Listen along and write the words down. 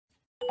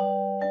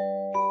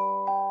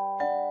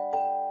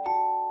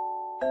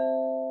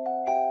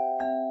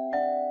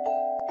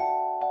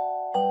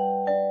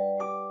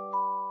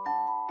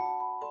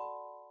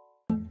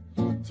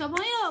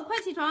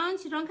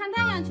床看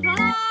太阳，起床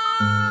啦！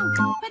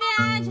快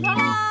点，起床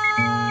啦！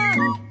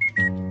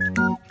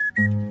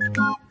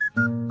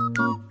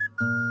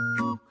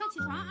快起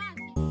床啊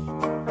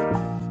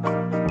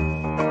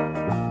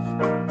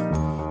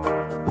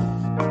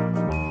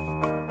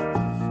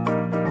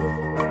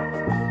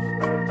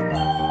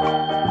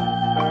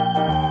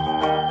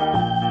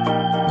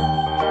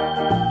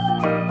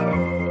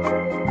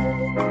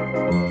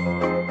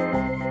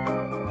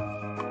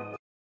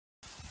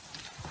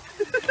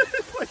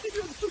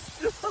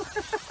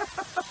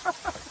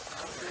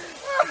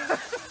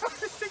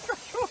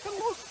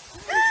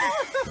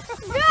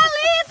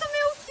！Galeto,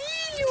 meu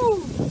filho!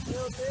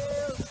 Meu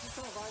Deus, que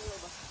salvagem,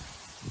 Loba.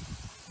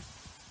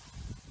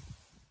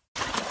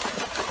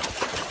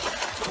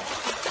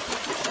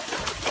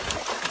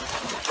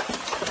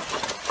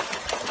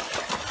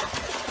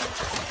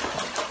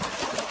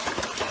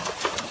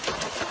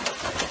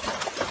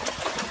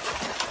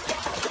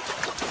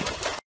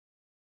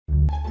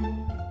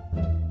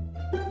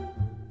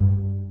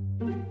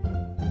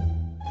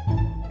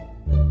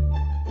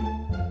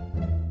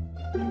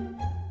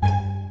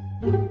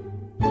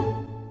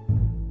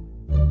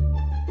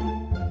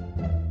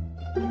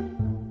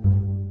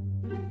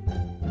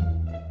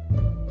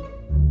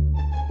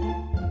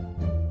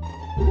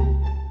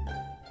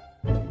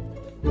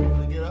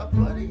 Get up,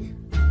 buddy.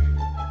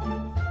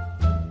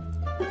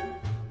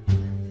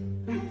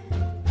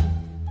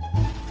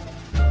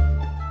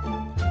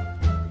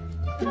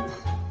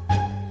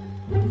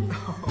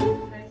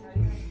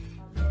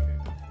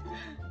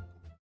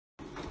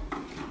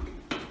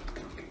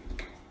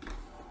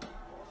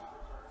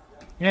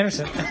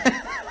 Anderson.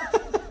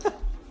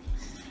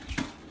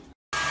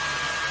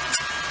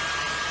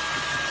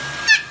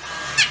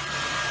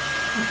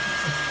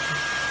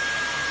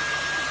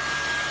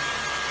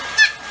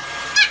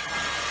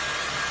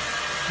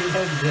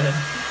 That's good.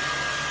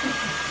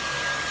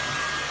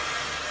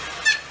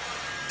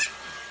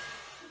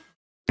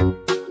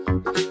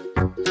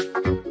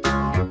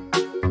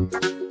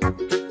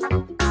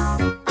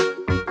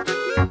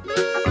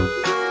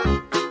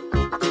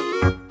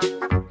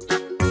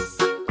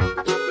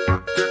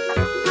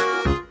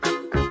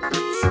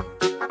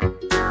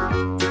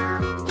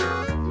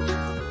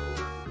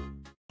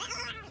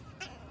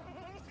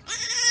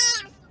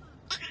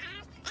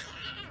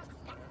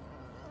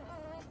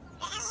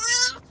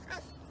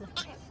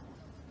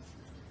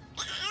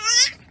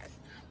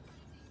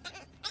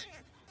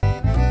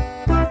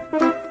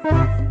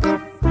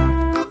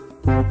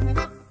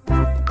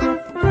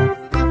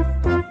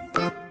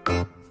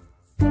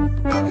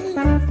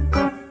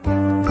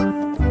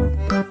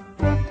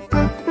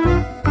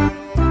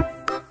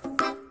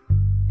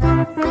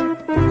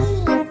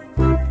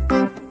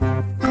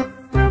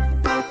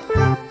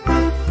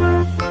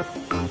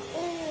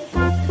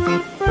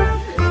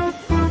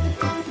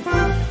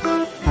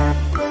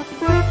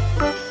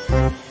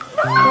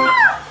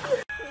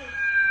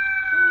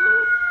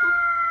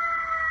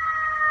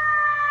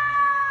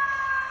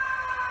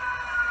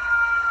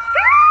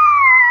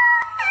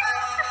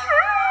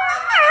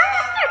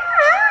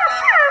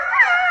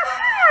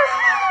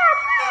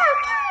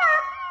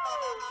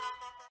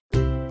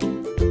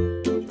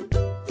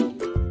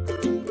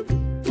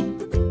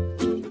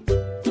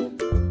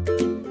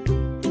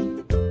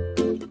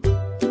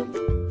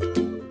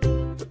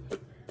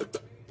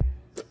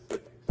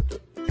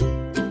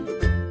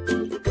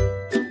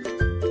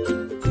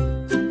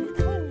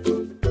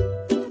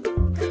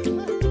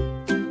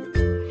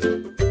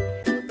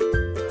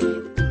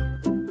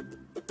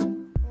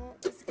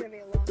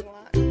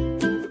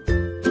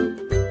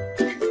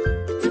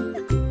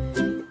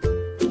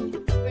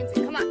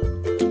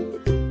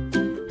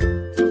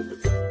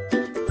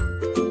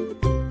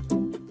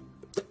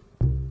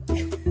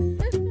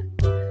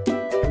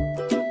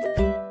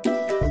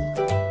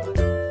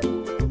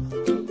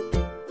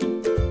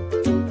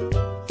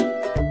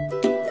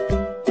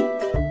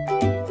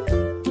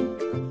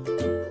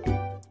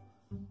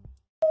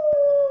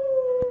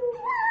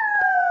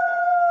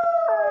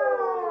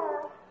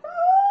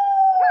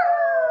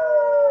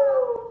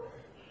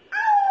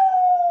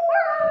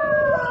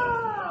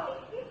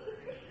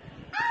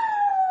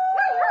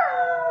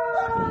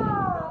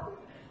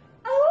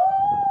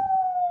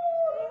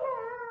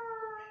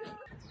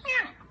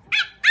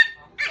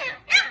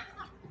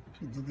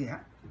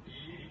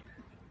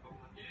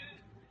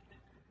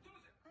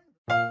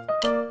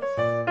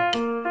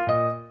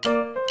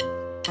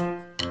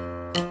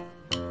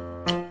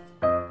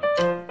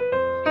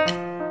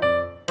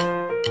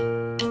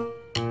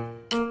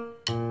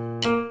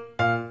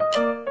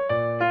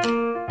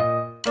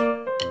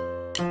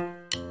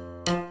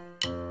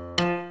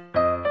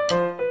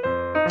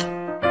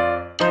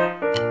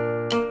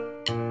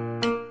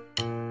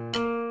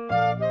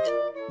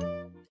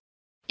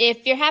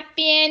 If you're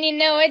happy and you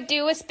know it,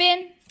 do a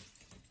spin.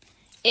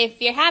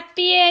 If you're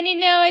happy and you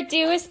know it,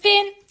 do a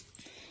spin.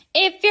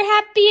 If you're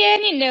happy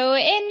and you know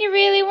it and you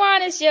really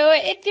want to show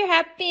it, if you're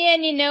happy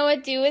and you know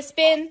it, do a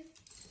spin.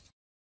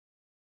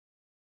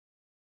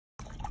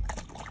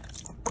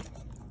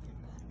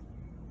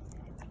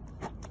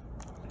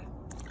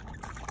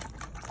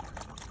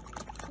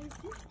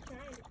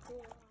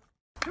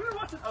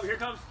 Watson. Oh, here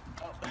comes.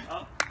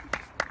 Oh.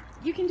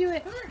 You can do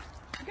it.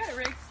 You got it,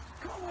 Riggs.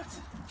 Come on,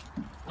 Watson.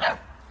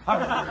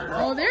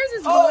 Oh, there's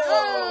his boy.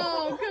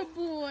 Oh, good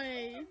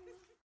boy.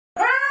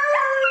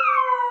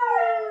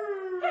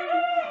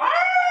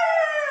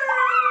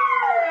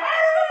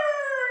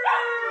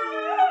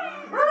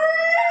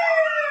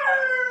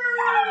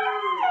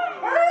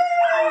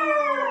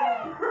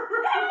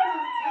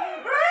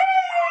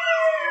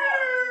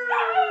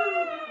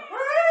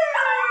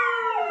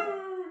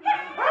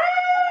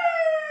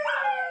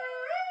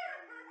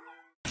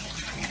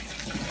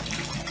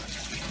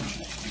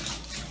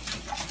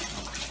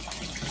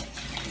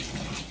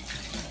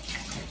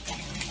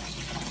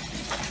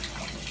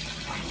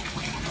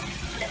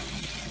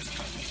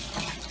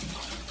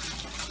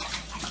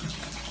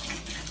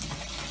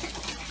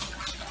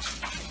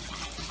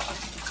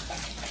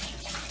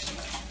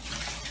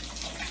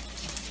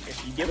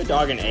 If you give a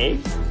dog an egg,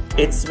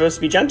 it's supposed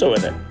to be gentle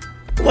with it.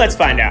 Let's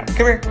find out.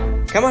 Come here.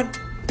 Come on.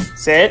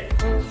 Sit.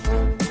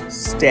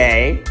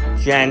 Stay.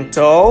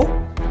 Gentle.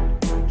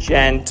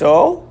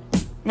 Gentle.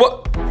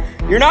 What?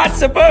 You're not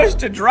supposed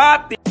to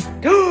drop the...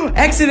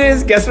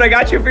 Exodus, guess what I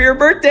got you for your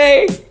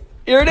birthday?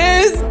 Here it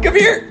is. Come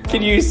here.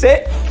 Can you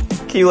sit?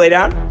 Can you lay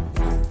down?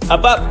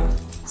 Up, up.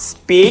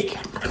 Speak.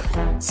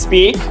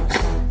 Speak.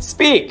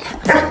 Speak.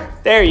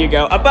 There you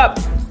go. Up, up.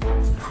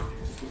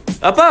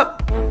 Up, up.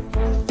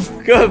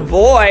 Good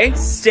boy.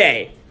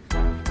 Stay.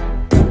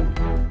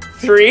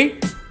 3,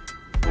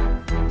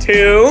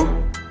 2,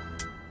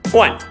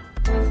 1.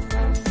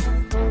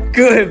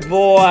 Good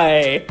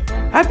boy.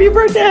 Happy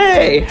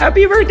birthday.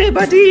 Happy birthday,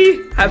 buddy.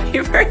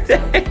 Happy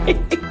birthday.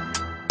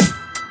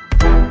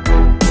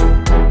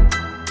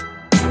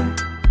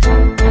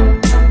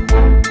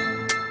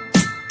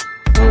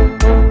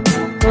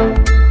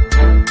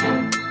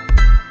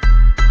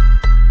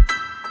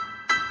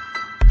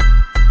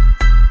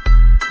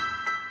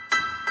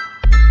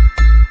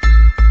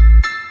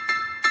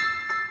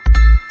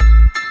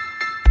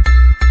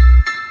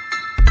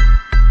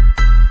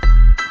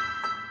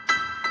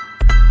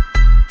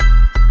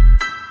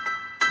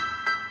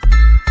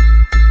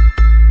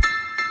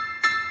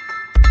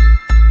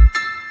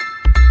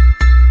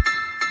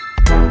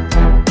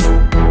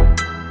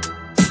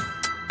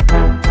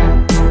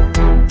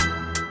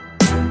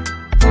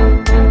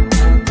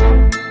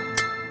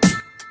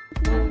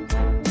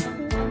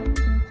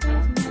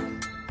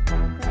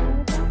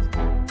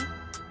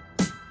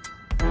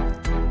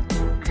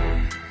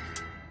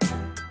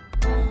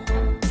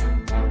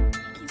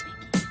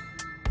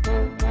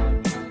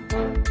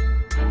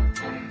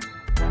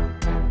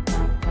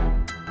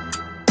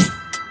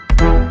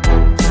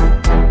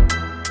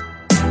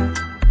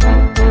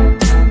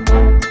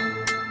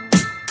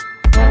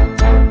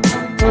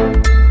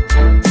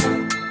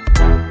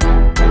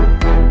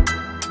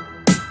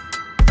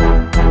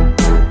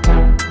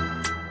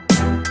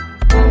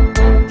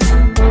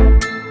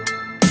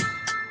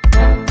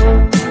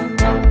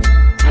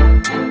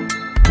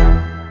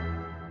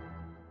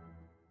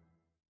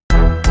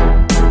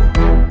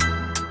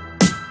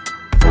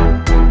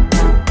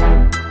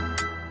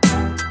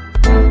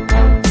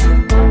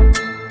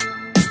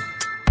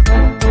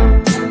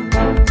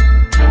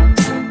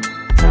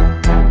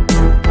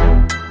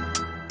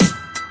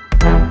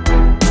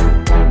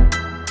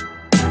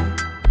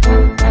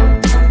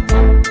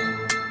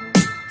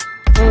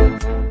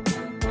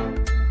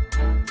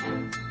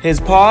 His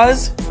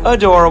paws,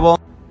 adorable.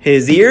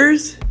 His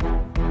ears,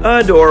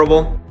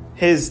 adorable.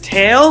 His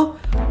tail,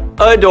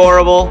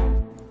 adorable.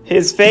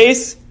 His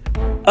face,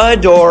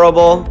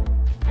 adorable.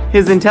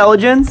 His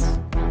intelligence,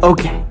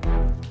 okay.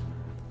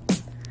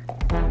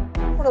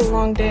 What a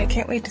long day. I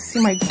can't wait to see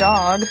my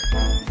dog.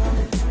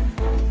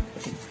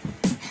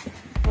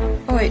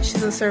 Oh wait,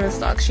 she's a service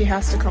dog. She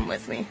has to come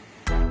with me.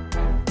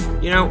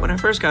 You know, when I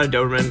first got a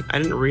Doberman, I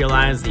didn't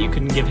realize that you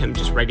couldn't give him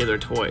just regular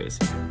toys.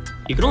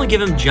 You can only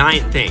give him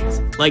giant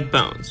things, like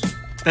bones.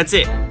 That's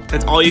it.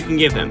 That's all you can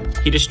give him.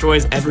 He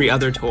destroys every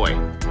other toy.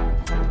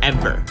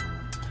 Ever.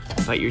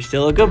 But you're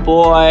still a good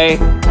boy.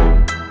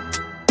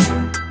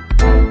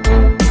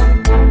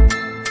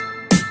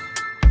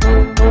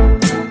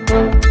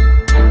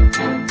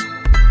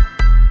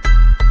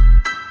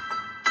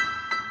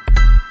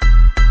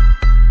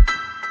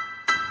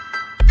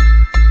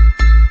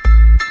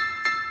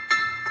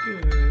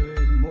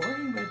 Good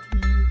morning, buddy.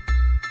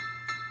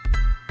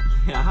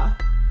 Yeah?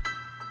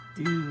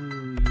 Do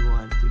you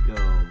want to go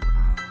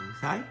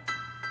outside?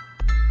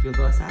 You'll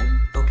go outside?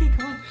 Okay,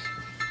 come on.